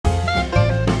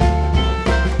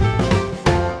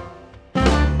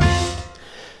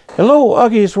Hello,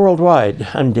 Augies Worldwide.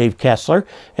 I'm Dave Kessler,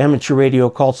 amateur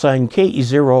radio call sign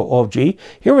KE0OG,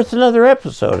 here with another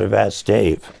episode of Ask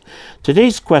Dave.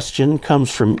 Today's question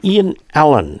comes from Ian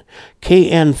Allen,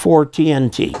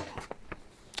 KN4TNT.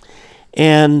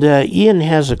 And Ian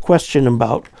has a question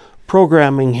about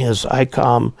programming his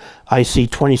Icom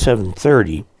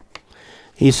IC2730.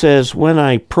 He says, when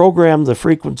I program the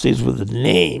frequencies with a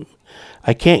name,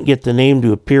 I can't get the name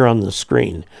to appear on the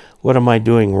screen. What am I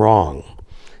doing wrong?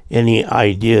 Any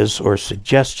ideas or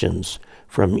suggestions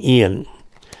from Ian?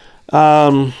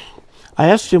 I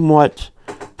asked him what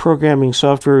programming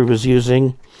software he was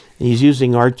using. He's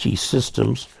using Archie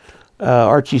Systems.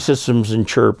 Archie Systems and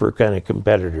Chirp are kind of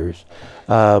competitors,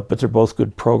 but they're both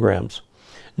good programs.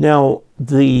 Now,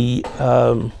 the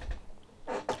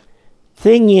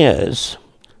thing is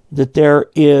that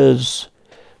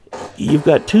you've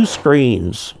got two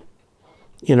screens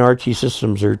in Archie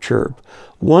Systems or Chirp.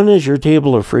 One is your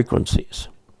table of frequencies,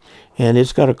 and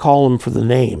it's got a column for the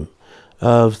name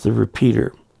of the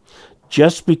repeater.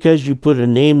 Just because you put a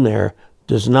name there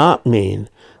does not mean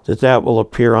that that will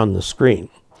appear on the screen.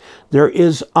 There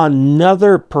is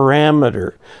another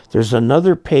parameter. There's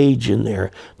another page in there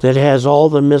that has all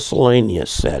the miscellaneous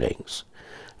settings.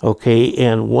 Okay,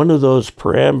 and one of those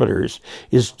parameters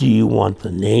is, do you want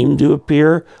the name to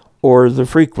appear or the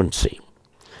frequency?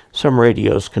 Some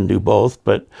radios can do both,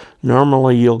 but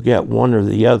normally you'll get one or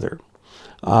the other.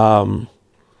 I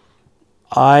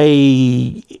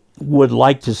would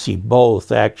like to see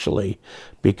both, actually,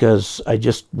 because I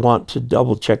just want to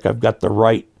double check I've got the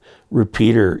right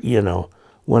repeater,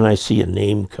 when I see a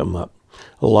name come up.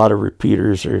 A lot of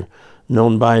repeaters are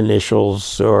known by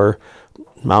initials or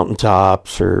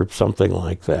mountaintops or something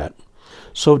like that.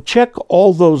 So check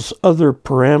all those other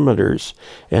parameters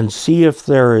and see if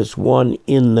there is one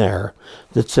in there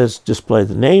that says display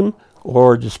the name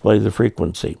or display the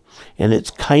frequency. And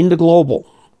it's kind of global,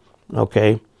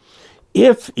 okay?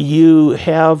 If you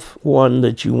have one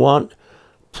that you want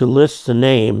to list the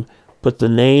name, put the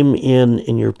name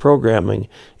in your programming.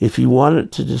 If you want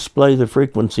it to display the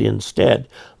frequency instead,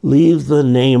 leave the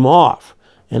name off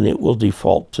and it will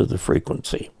default to the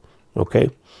frequency, okay?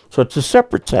 So it's a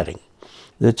separate setting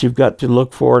that you've got to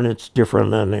look for, and it's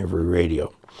different on every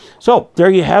radio. So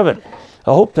there you have it.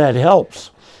 I hope that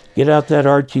helps. Get out that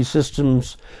Archie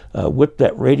Systems, whip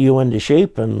that radio into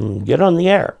shape, and get on the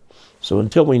air. So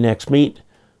until we next meet,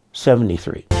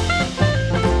 73.